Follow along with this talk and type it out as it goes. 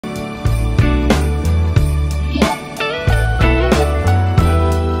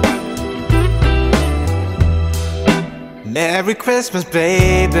Merry Christmas,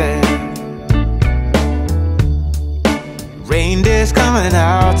 baby. Reindeer's coming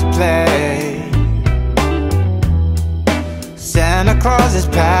out to play. Santa Claus is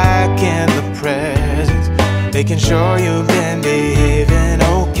packing the presents, making sure you've been behaving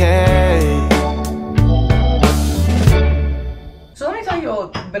okay. So let me tell you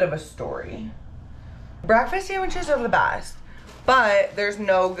a bit of a story. Breakfast sandwiches are the best, but there's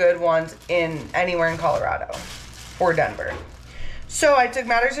no good ones anywhere in Colorado or Denver. So I took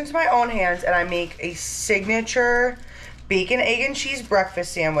matters into my own hands and I make a signature bacon, egg, and cheese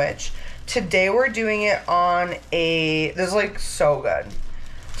breakfast sandwich. Today we're doing it on this is like so good.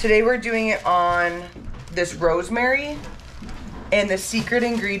 Today we're doing it on this rosemary, and the secret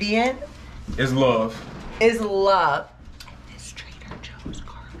ingredient is love. And this Trader Joe's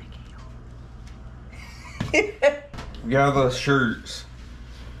garlic ale. We got the shirts.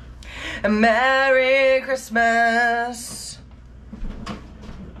 Merry Christmas.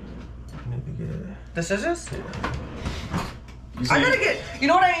 Need to get The scissors? Yeah. I gotta get, you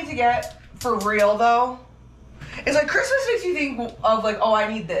know what I need to get for real though? It's like Christmas makes you think of like, oh,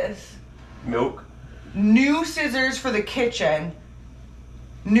 I need this. Milk. New scissors for the kitchen.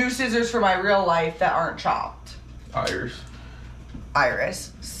 New scissors for my real life that aren't chopped.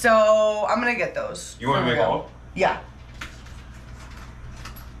 Iris. So I'm gonna get those. You want to make all? Yeah.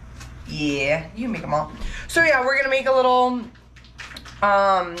 Yeah, you can make them all. So yeah, we're gonna make a little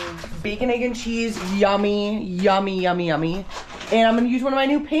bacon, egg, and cheese. Yummy, yummy, yummy, yummy. And I'm gonna use one of my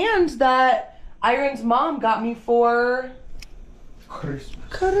new pans that Iron's mom got me for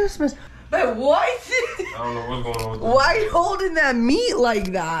Christmas. But what? I don't know what's going on with that. Why are you holding that meat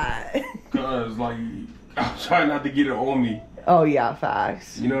like that? Cause like I'm trying not to get it on me. Oh yeah,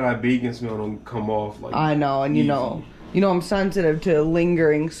 facts. You know that bacon smell don't come off like. I know, and easy. you know I'm sensitive to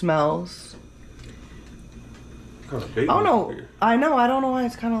lingering smells. I don't know. I know. I don't know why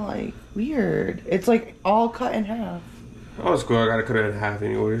it's kind of like weird. It's like all cut in half. Oh, it's cool. I gotta cut it in half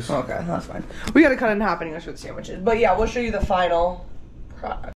anyways. Okay, that's fine. We gotta cut it in half anyways for the sandwiches. But yeah, we'll show you the final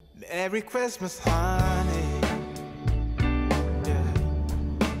product. Merry Christmas, honey. Yeah.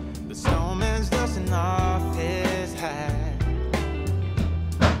 The snowman's dusting off his hat,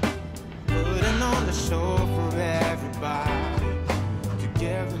 putting on the show for everybody to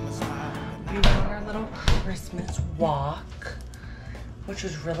give him a smile. We went on our little Christmas walk, which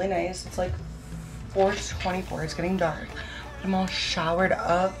was really nice. It's like 4:24. It's getting dark. I'm all showered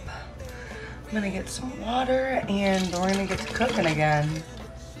up. I'm gonna get some water and we're gonna get to cooking again.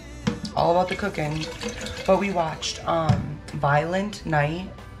 All about the cooking. But we watched Violent Night.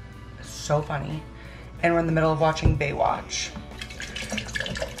 So funny. And we're in the middle of watching Baywatch.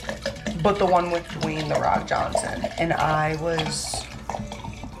 But the one with Dwayne "The Rock" Johnson. And I was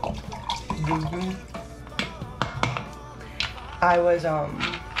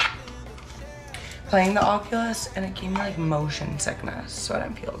playing the Oculus and it gave me like motion sickness, so I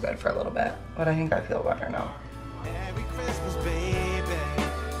didn't feel good for a little bit, but I think I feel better now. Merry Christmas, baby.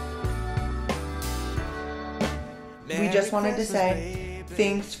 We just wanted to say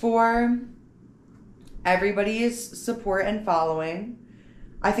thanks for everybody's support and following.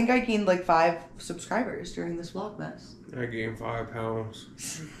 I think I gained like 5 subscribers during this Vlogmas. I gained 5 pounds.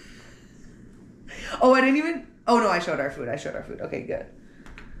 Oh, I didn't even. Oh no, I showed our food. Okay, good.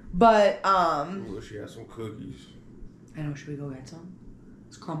 But Ooh, she has some cookies. I know. Should we go get some?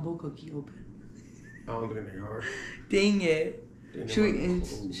 Is Crumble Cookie open? I don't think they are. Dang it. Should we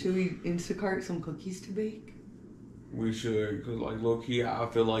closed. Instacart some cookies to bake? We should, cause like low key, I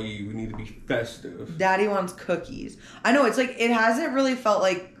feel like we need to be festive. Daddy wants cookies. I know, it's like it hasn't really felt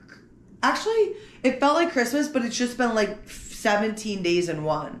like. Actually, it felt like Christmas, but it's just been like 17 days in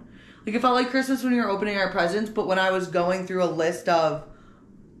one. Like it felt like Christmas when we were opening our presents, but when I was going through a list of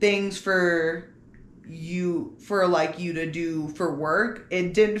things for you to do for work,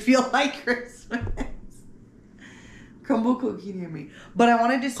 it didn't feel like Christmas. Crumble cookie near me. But I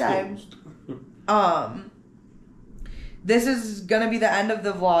wanted to say, this is gonna be the end of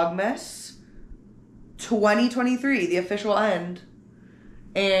the Vlogmas 2023, the official end.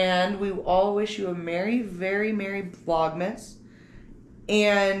 And we all wish you a very merry Vlogmas.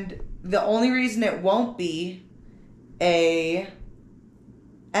 And the only reason it won't be a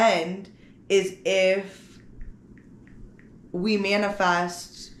end is if we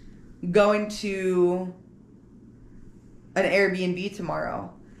manifest going to an Airbnb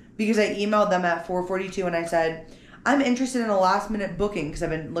tomorrow. Because I emailed them at 4:42 and I said, I'm interested in a last minute booking because I've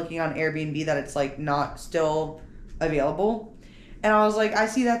been looking on Airbnb that it's like not still available. And I was like, I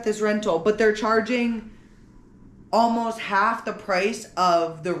see that this rental, but they're charging almost half the price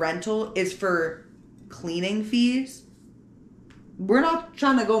of the rental is for cleaning fees. we're not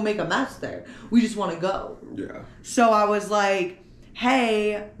trying to go make a mess there. We just want to go. Yeah. So I was like,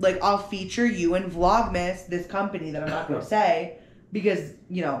 hey, like, I'll feature you in Vlogmas, this company that I'm not going to say, because,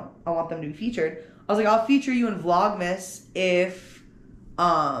 you know, I want them to be featured. I was like, I'll feature you in Vlogmas if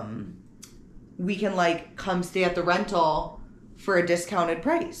we can, like, come stay at the rental for a discounted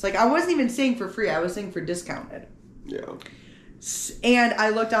price. Like, I wasn't even saying for free. I was saying for discounted. Yeah. And I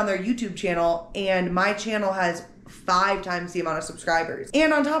looked on their YouTube channel, and my channel has 5 times the amount of subscribers.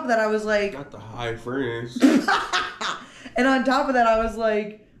 And on top of that, I was like... Got the high friends. And on top of that, I was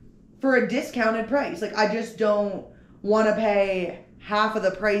like, for a discounted price. Like, I just don't want to pay half of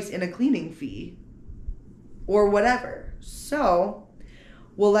the price in a cleaning fee. Or whatever. So,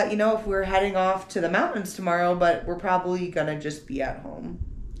 we'll let you know if we're heading off to the mountains tomorrow, but we're probably going to just be at home.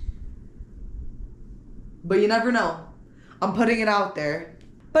 But you never know. I'm putting it out there.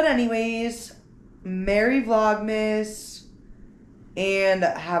 But anyways, Merry Vlogmas. And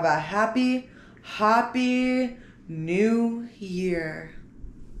have a happy New Year.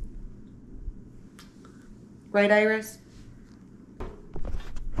 Right, Iris?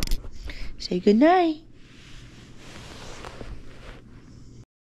 Say goodnight.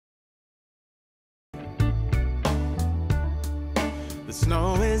 The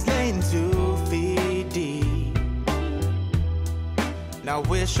snow is laying 2 feet deep. Now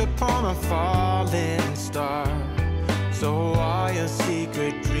wish upon a falling star, so all your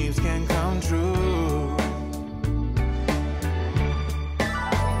secret dreams can come true.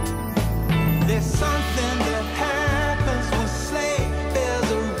 There's something